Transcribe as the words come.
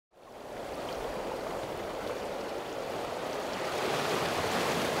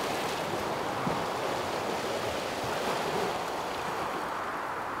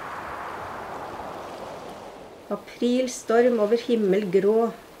Aprilstorm over himmel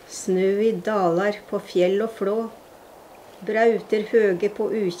grå, snø I dalar på fjell og flå, brauter høge på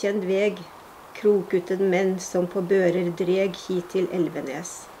ukjent veg, krokuten menn som på bører dreg hit til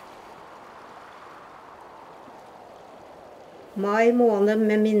Elvenes. Mai måned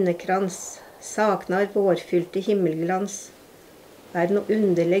med minnekrans, saknar vårfylte himmelglans, no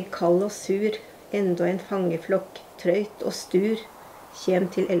underleg kald og sur, enda en fangeflokk, trøyt og stur,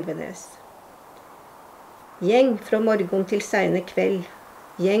 kjem til Elvenes. Gjeng fra morgen til seine kveld,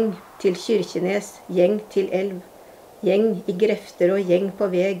 gjeng til Kirkenes, gjeng til elv, gjeng I grefter og gjeng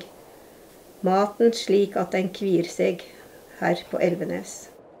på veg, maten slik at den kvir seg her på Elvenes.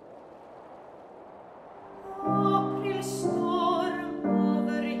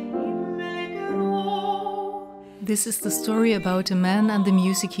 This is the story about a man and the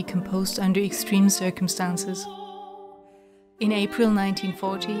music he composed under extreme circumstances. In April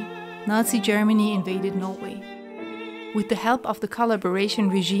 1940, Nazi Germany invaded Norway. With the help of the collaboration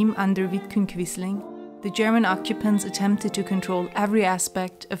regime under Vidkun Quisling, the German occupants attempted to control every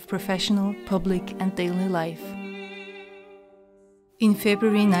aspect of professional, public and daily life. In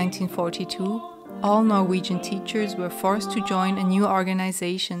February 1942, all Norwegian teachers were forced to join a new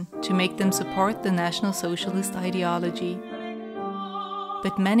organization to make them support the National Socialist ideology.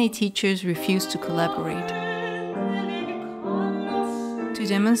 But many teachers refused to collaborate. To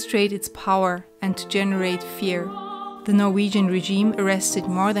demonstrate its power and to generate fear, the Norwegian regime arrested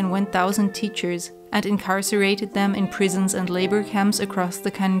more than 1,000 teachers and incarcerated them in prisons and labor camps across the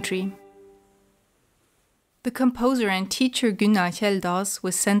country. The composer and teacher Gunnar Kjeldaas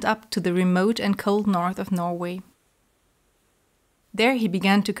was sent up to the remote and cold north of Norway. There he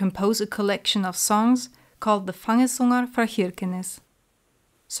began to compose a collection of songs called the Fangesongar frå Kirkenes,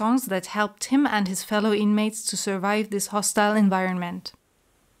 songs that helped him and his fellow inmates to survive this hostile environment.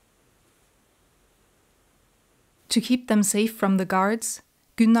 To keep them safe from the guards,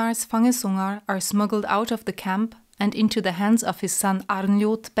 Gunnar's Fangesongar are smuggled out of the camp and into the hands of his son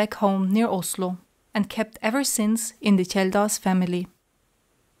Arnulf back home near Oslo, and kept ever since in the Kjeldaas family.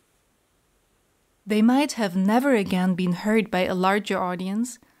 They might have never again been heard by a larger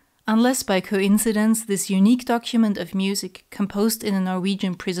audience, unless by coincidence this unique document of music composed in a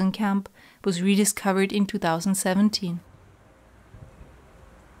Norwegian prison camp was rediscovered in 2017.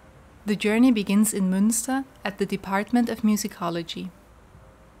 The journey begins in Münster at the Department of Musicology.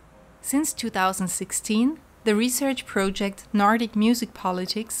 Since 2016, the research project Nordic Music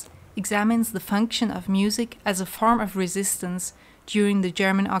Politics examines the function of music as a form of resistance during the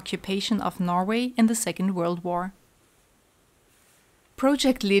German occupation of Norway in the Second World War.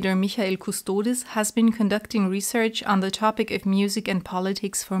 Project leader Custodis has been conducting research on the topic of music and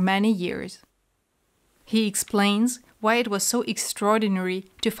politics for many years. He explains why it was so extraordinary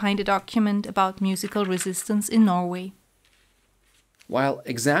to find a document about musical resistance in Norway. While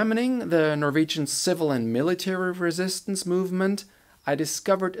examining the Norwegian civil and military resistance movement, I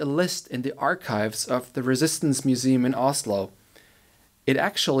discovered a list in the archives of the Resistance Museum in Oslo. It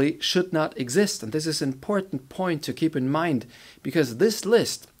actually should not exist, and this is an important point to keep in mind, because this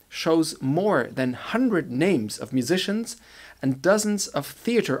list shows more than 100 names of musicians and dozens of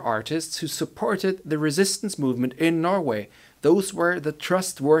theater artists who supported the resistance movement in Norway. Those were the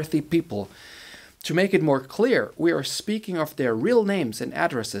trustworthy people. To make it more clear, we are speaking of their real names and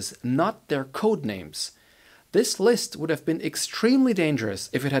addresses, not their code names. This list would have been extremely dangerous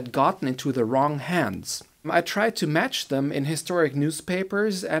if it had gotten into the wrong hands. I tried to match them in historic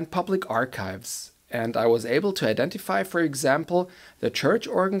newspapers and public archives, and I was able to identify, for example, the church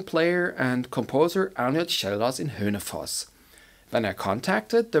organ player and composer Anna-Ma Kjeldaas in Hønefoss. Then I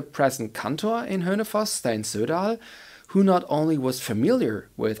contacted the present cantor in Hønefoss, Stein Sødal, who not only was familiar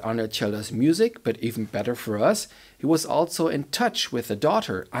with Anna-Ma Kjeldaas' music, but even better for us, he was also in touch with the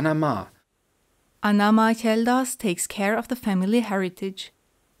daughter, Anna-Ma. Anna-Ma Kjeldaas takes care of the family heritage.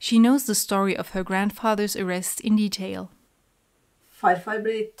 She knows the story of her grandfather's arrest in detail. Farfar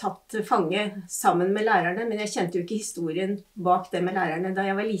ble tatt til fange sammen med lærerne, men jeg kjente jo ikke historien bak det med lærerne da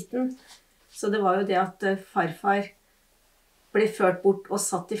jeg var liten. Så det var jo det at farfar ble ført bort og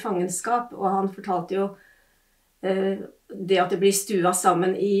satt i fangenskap, og han fortalte jo det at det blir stua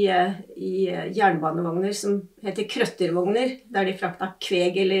sammen i jernbanevogner som heter krøttervogner, der de frakta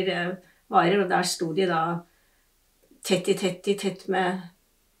kveg eller varer, og der stod de da tett i tett med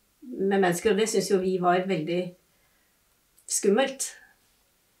mennesker, og det synes jo vi var veldig skummelt.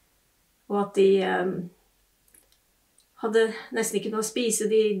 Og at de hadde nesten ikke noe å spise,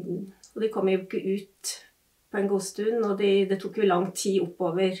 og de kom jo ikke ut på en god stund, og det tok jo lang tid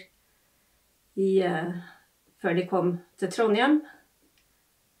oppover før de kom til Trondheim.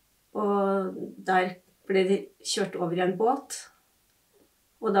 Og der ble de kjørt over I en båt.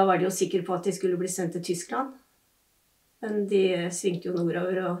 Og da var de jo sikre på at de skulle bli sendt til Tyskland. Men de svingte jo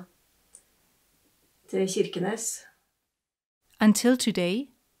nordover og til Kirkenes. Until today,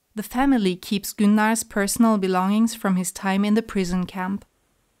 the family keeps Gunnar's personal belongings from his time in the prison camp.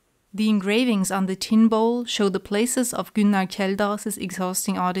 The engravings on the tin bowl show the places of Gunnar Kjeldaas'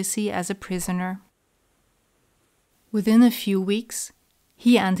 exhausting odyssey as a prisoner. Within a few weeks,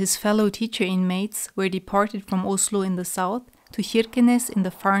 he and his fellow teacher inmates were deported from Oslo in the south to Kirkenes in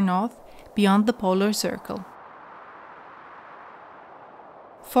the far north, beyond the polar circle.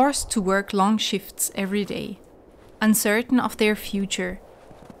 Forced to work long shifts every day, uncertain of their future,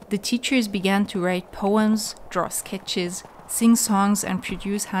 the teachers began to write poems, draw sketches, sing songs and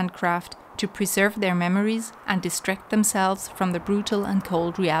produce handcraft to preserve their memories and distract themselves from the brutal and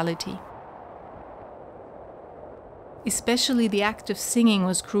cold reality. Especially the act of singing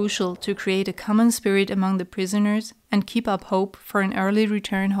was crucial to create a common spirit among the prisoners and keep up hope for an early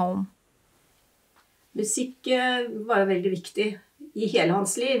return home. Musikk var veldig viktig I hele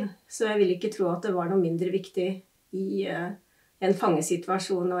hans liv, så jeg vil ikke tro at det var noe mindre viktig I en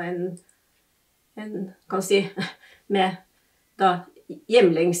fangesituasjon og en kan si, med da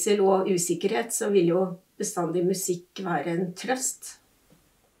hjemlengsel og usikkerhet, så vil jo bestandig musikk være en trøst.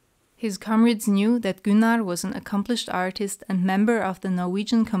 His comrades knew that Gunnar was an accomplished artist and member of the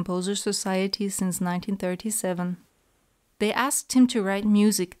Norwegian Composer Society since 1937. They asked him to write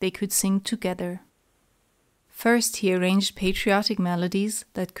music they could sing together. First, he arranged patriotic melodies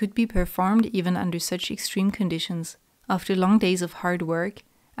that could be performed even under such extreme conditions, after long days of hard work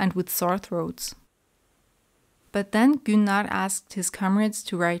and with sore throats. But then Gunnar asked his comrades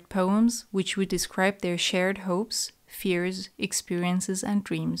to write poems which would describe their shared hopes, fears, experiences and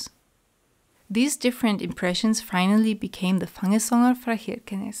dreams. These different impressions finally became the Fangesongar frå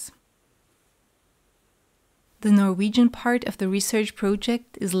Kirkenes. The Norwegian part of the research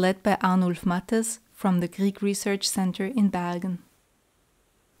project is led by Arnulf from the Greek Research Center in Bergen.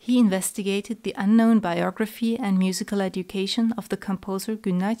 He investigated the unknown biography and musical education of the composer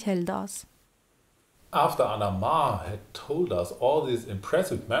Gunnar Kjeldaas. After Anna-Ma had told us all these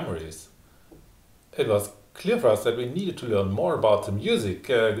impressive memories, it was clear for us that we needed to learn more about the music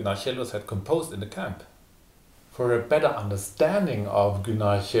Gunnar Kjeldaas had composed in the camp. For a better understanding of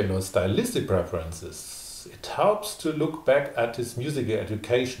Gunnar Kjeldaas' stylistic preferences, it helps to look back at his musical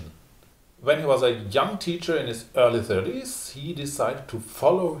education. When he was a young teacher in his early 30s, he decided to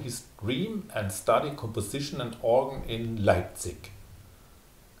follow his dream and study composition and organ in Leipzig.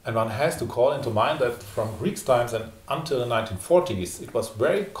 And one has to call into mind that from Greek times and until the 1940s, it was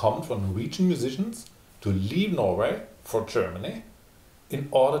very common for Norwegian musicians to leave Norway for Germany in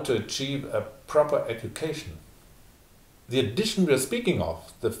order to achieve a proper education. The edition we are speaking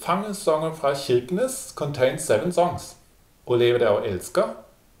of, the Fangesongar frå Kirkenes, contains 7 songs. O leve det og elska,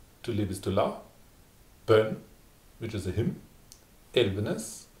 To live is to love, Bønn, which is a hymn,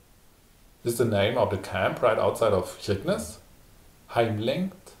 Elvenes, this is the name of the camp right outside of Kirkenes,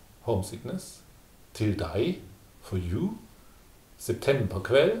 Heimlengt, homesickness, Til deg, for you,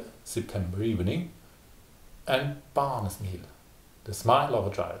 Septemberkveld, September evening, and Barnesmil, the smile of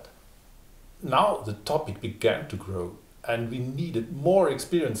a child. Now the topic began to grow, and we needed more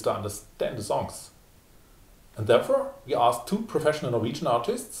experience to understand the songs. And therefore, we asked 2 professional Norwegian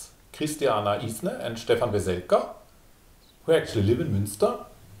artists, Kristi Isene and Stefan Veselka, who actually live in Münster,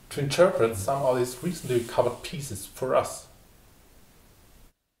 to interpret some of these recently recovered pieces for us.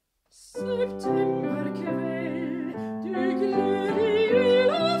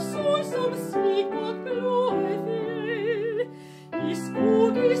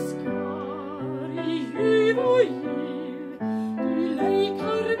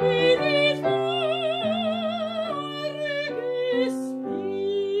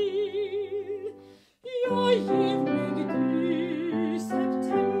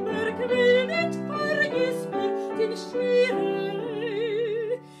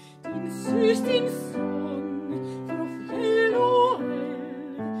 Din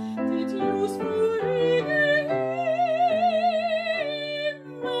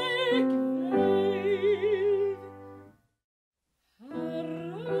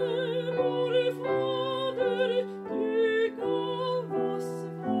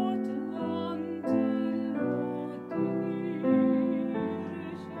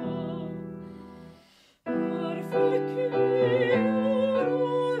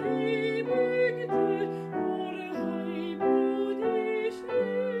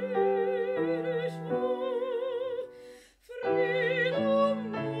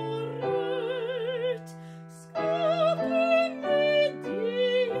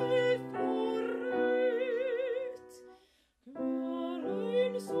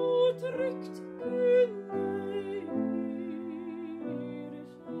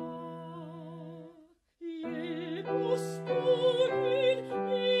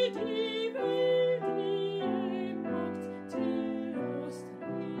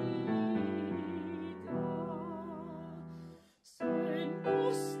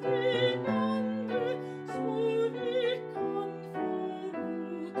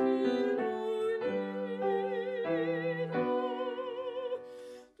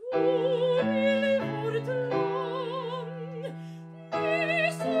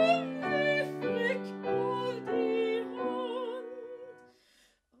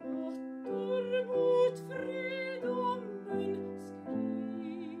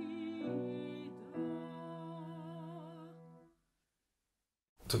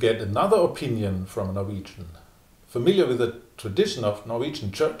To get another opinion from a Norwegian, familiar with the tradition of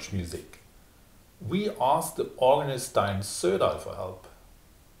Norwegian church music, we asked the organist Stein Sødal for help.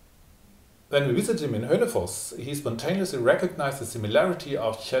 When we visited him in Hønefoss, he spontaneously recognized the similarity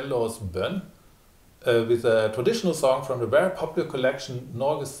of Kjeldaas' bønn with a traditional song from the very popular collection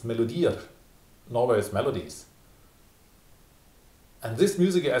Norges Melodier, Norway's Melodies. And this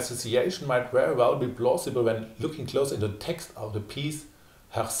musical association might very well be plausible when looking closer into the text of the piece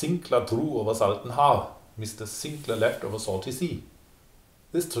Herr Sinkler dro over salten hav, Mr. Sinkler left over salty sea.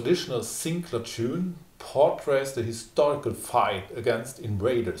 This traditional Sinkler tune portrays the historical fight against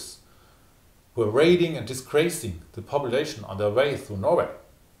invaders who were raiding and disgracing the population on their way through Norway.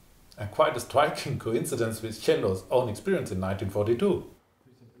 And quite a striking coincidence with Kjeldaas' own experience in 1942.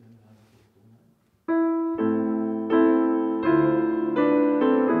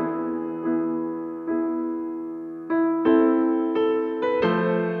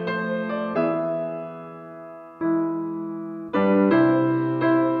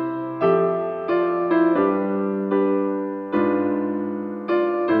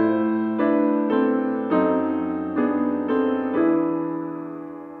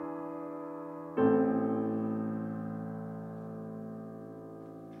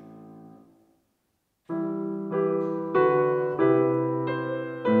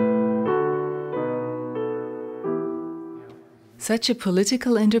 Such a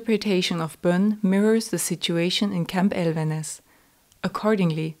political interpretation of bønn mirrors the situation in Camp Elvenes.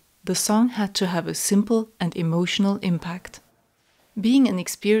 Accordingly, the song had to have a simple and emotional impact. Being an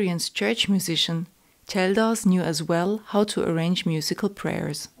experienced church musician, Kjeldaas knew as well how to arrange musical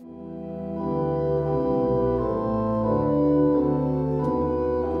prayers.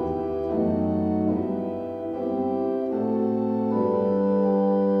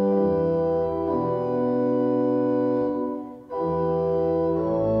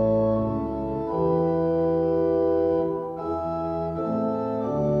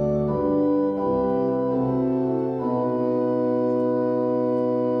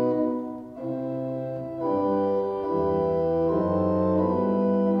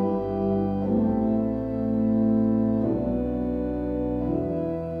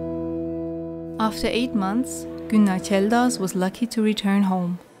 After 8 months, Gunnar Kjeldaas was lucky to return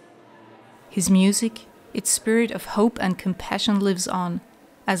home. His music, its spirit of hope and compassion lives on,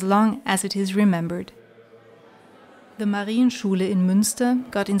 as long as it is remembered. The Marienschule in Münster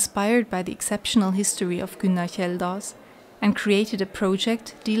got inspired by the exceptional history of Gunnar Kjeldaas and created a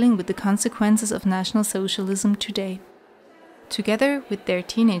project dealing with the consequences of National Socialism today. Together with their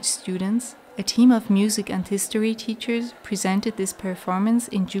teenage students, a team of music and history teachers presented this performance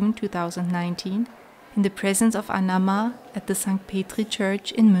in June 2019 in the presence of Anna-Ma at the St. Petri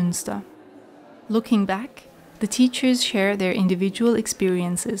Church in Münster. Looking back, the teachers share their individual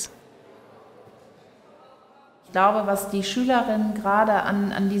experiences. Ich glaube, was die Schülerinnen gerade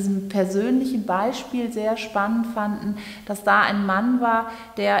an diesem persönlichen Beispiel sehr spannend fanden, dass da ein Mann war,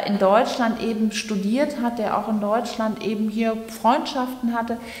 der in Deutschland eben studiert hat, der auch in Deutschland eben hier Freundschaften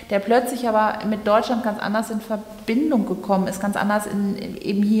hatte, der plötzlich aber mit Deutschland ganz anders in Verbindung gekommen ist, ganz anders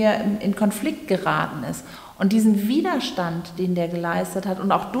eben hier in Konflikt geraten ist. Und diesen Widerstand, den der geleistet hat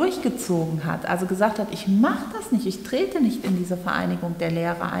und auch durchgezogen hat, also gesagt hat, ich mache das nicht, ich trete nicht in diese Vereinigung der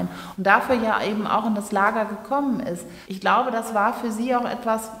Lehrer ein und dafür ja eben auch in das Lager gekommen ist. Ich glaube, das war für sie auch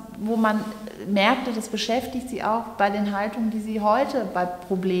etwas, wo man merkte, das beschäftigt sie auch bei den Haltungen, die sie heute bei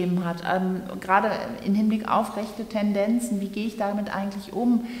Problemen hat. Gerade im Hinblick auf rechte Tendenzen, wie gehe ich damit eigentlich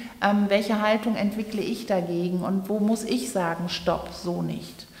um, welche Haltung entwickle ich dagegen und wo muss ich sagen, stopp, so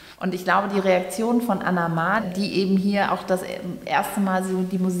nicht. Und ich glaube, die Reaktion von Anna-Ma, die eben hier auch das erste Mal so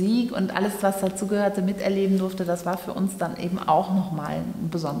die Musik und alles, was dazugehörte, miterleben durfte, das war für uns dann eben auch nochmal ein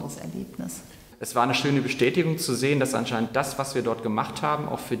besonderes Erlebnis. es war eine schöne Bestätigung zu sehen, dass anscheinend das, was wir dort gemacht haben,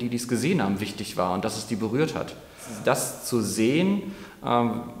 auch für die, die es gesehen haben, wichtig war und dass es die berührt hat. Das zu sehen,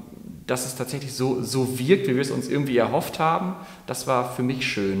 dass es tatsächlich so wirkt, wie wir es uns irgendwie erhofft haben, das war für mich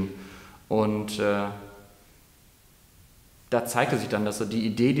schön. Und da zeigte sich dann, dass so die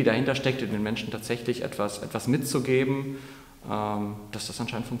Idee, die dahinter steckte, den Menschen tatsächlich etwas mitzugeben, dass das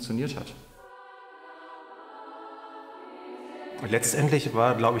anscheinend funktioniert hat. Letztendlich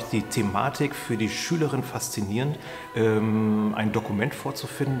war, glaube ich, die Thematik für die Schülerin faszinierend, ein Dokument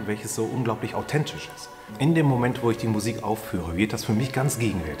vorzufinden, welches so unglaublich authentisch ist. In dem Moment, wo ich die Musik aufführe, wird das für mich ganz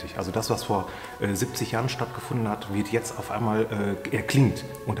gegenwärtig. Also das, was vor 70 Jahren stattgefunden hat, wird jetzt auf einmal erklingt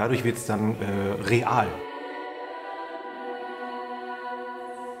und dadurch wird es dann real.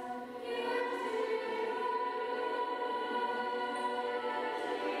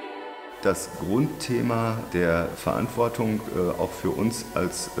 Das Grundthema der Verantwortung auch für uns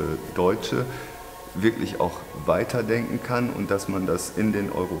als Deutsche wirklich auch weiterdenken kann und dass man das in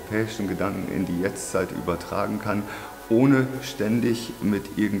den europäischen Gedanken in die Jetztzeit übertragen kann, ohne ständig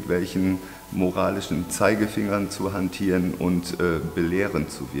mit irgendwelchen moralischen Zeigefingern zu hantieren und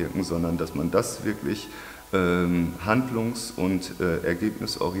belehrend zu wirken, sondern dass man das wirklich handlungs- und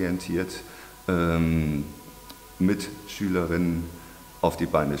ergebnisorientiert mit Schülerinnen auf die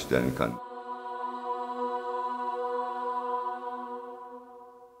Beine stellen kann.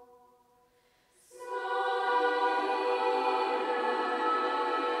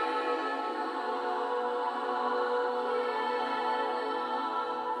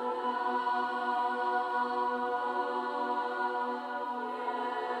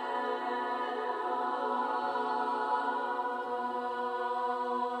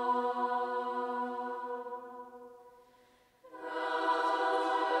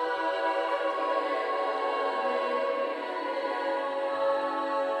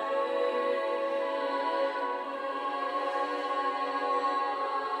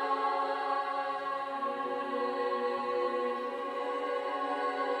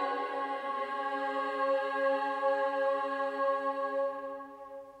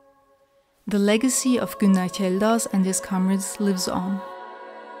 The legacy of Gunnar Kjeldaas and his comrades lives on.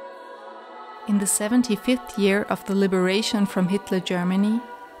 In the 75th year of the liberation from Hitler Germany,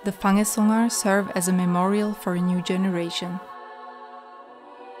 the Fangesongar serve as a memorial for a new generation.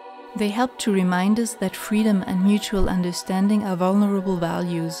 They help to remind us that freedom and mutual understanding are vulnerable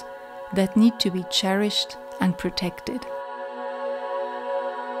values that need to be cherished and protected.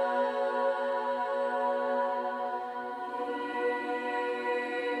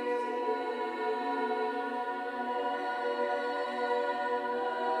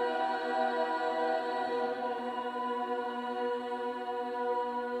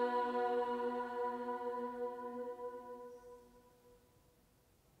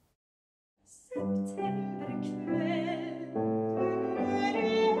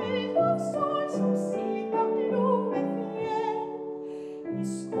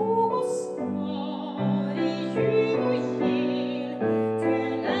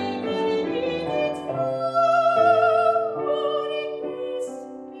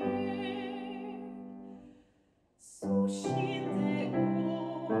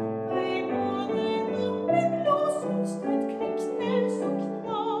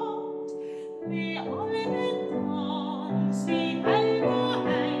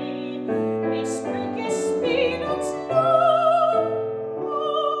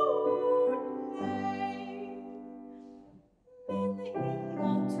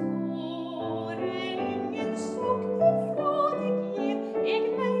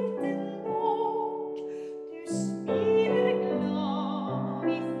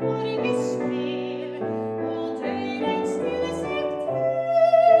 Forget